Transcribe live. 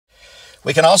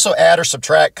We can also add or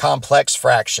subtract complex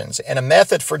fractions, and a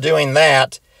method for doing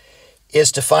that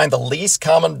is to find the least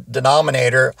common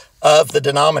denominator of the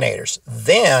denominators.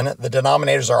 Then the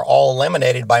denominators are all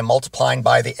eliminated by multiplying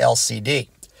by the LCD.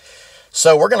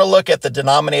 So we're going to look at the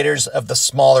denominators of the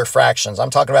smaller fractions. I'm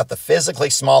talking about the physically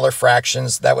smaller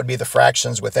fractions. That would be the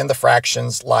fractions within the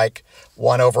fractions, like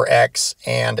 1 over x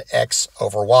and x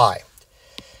over y.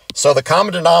 So the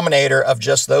common denominator of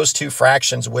just those two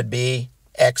fractions would be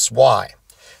xy.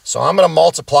 So I'm going to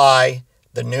multiply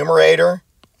the numerator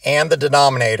and the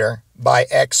denominator by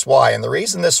xy. And the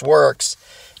reason this works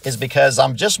is because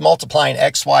I'm just multiplying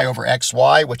xy over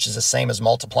xy, which is the same as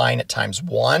multiplying it times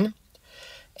 1.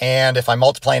 And if I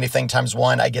multiply anything times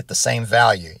 1, I get the same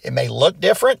value. It may look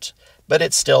different, but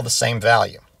it's still the same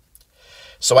value.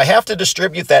 So I have to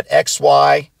distribute that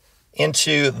xy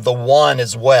into the 1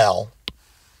 as well.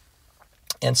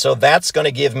 And so that's going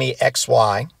to give me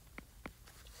xy.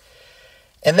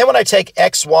 And then when I take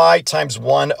xy times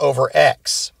 1 over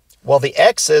x, well, the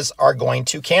x's are going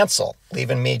to cancel,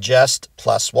 leaving me just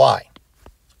plus y.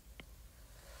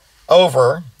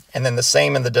 Over, and then the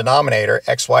same in the denominator,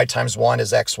 xy times 1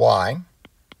 is xy.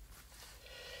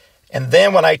 And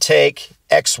then when I take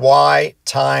xy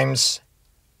times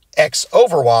x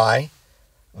over y,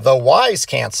 the y's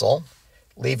cancel,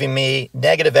 leaving me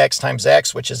negative x times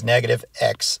x, which is negative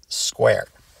x squared.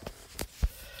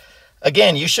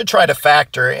 Again, you should try to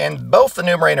factor, and both the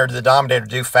numerator and the denominator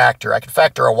do factor. I can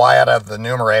factor a y out of the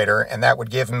numerator, and that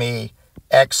would give me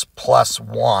x plus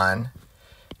 1.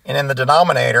 And in the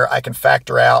denominator, I can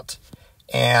factor out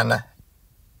an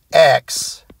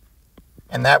x,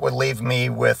 and that would leave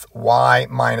me with y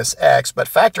minus x. But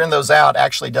factoring those out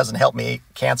actually doesn't help me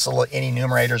cancel any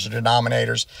numerators or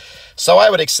denominators. So I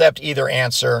would accept either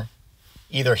answer,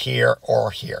 either here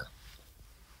or here.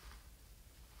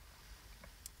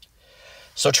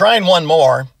 So trying one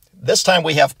more, this time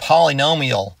we have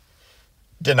polynomial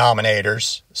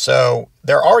denominators. So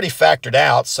they're already factored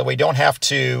out, so we don't have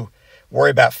to worry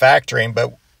about factoring.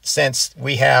 But since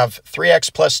we have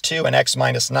 3x plus 2 and x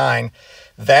minus 9,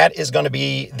 that is going to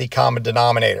be the common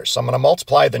denominator. So I'm going to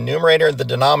multiply the numerator and the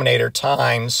denominator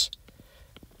times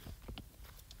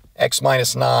x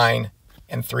minus 9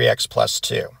 and 3x plus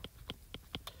 2.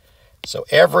 So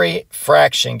every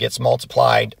fraction gets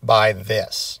multiplied by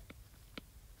this.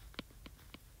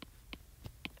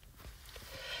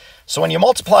 So when you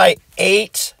multiply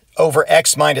 8 over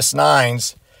x minus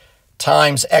 9s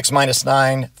times x minus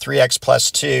 9, 3x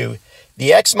plus 2,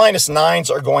 the x minus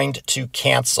 9s are going to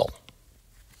cancel.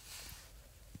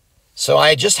 So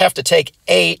I just have to take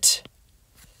 8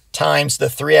 times the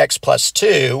 3x plus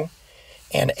 2,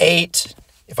 and 8,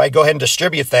 if I go ahead and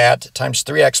distribute that, times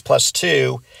 3x plus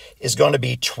 2 is going to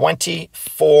be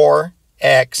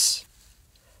 24x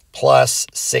plus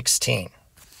 16.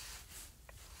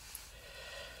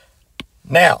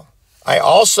 Now, I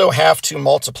also have to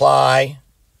multiply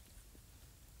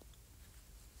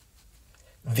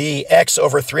the x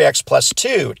over 3x plus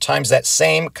 2 times that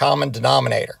same common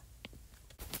denominator.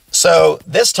 So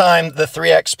this time the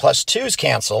 3x plus 2's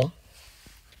cancel,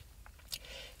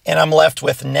 and I'm left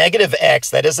with negative x,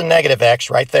 that is a negative x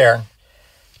right there,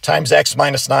 times x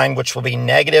minus 9, which will be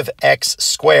negative x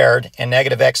squared, and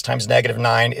negative x times negative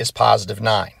 9 is positive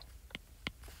 9.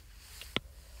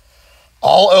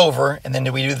 All over, and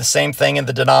then we do the same thing in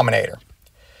the denominator.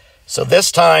 So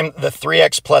this time the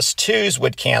 3x plus 2's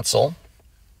would cancel,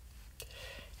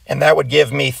 and that would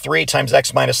give me 3 times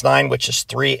x minus 9, which is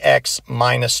 3x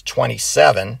minus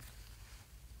 27.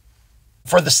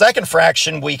 For the second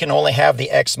fraction, we can only have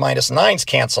the x minus 9's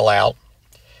cancel out.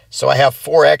 So I have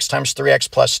 4x times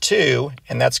 3x plus 2,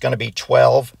 and that's going to be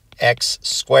 12x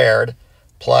squared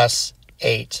plus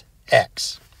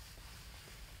 8x.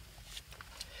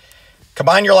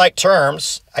 Combine your like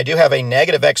terms. I do have a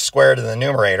negative x squared in the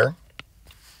numerator.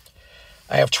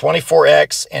 I have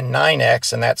 24x and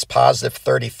 9x, and that's positive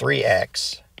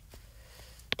 33x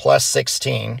plus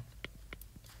 16.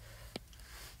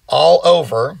 All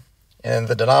over, in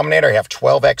the denominator, I have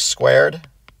 12x squared.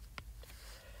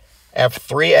 I have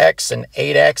 3x and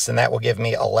 8x, and that will give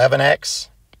me 11x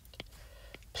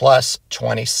plus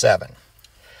 27.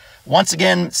 Once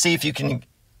again, see if you can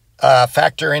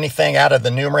factor anything out of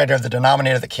the numerator or the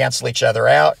denominator that cancel each other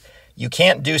out. You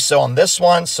can't do so on this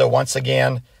one, so once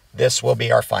again, this will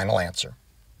be our final answer.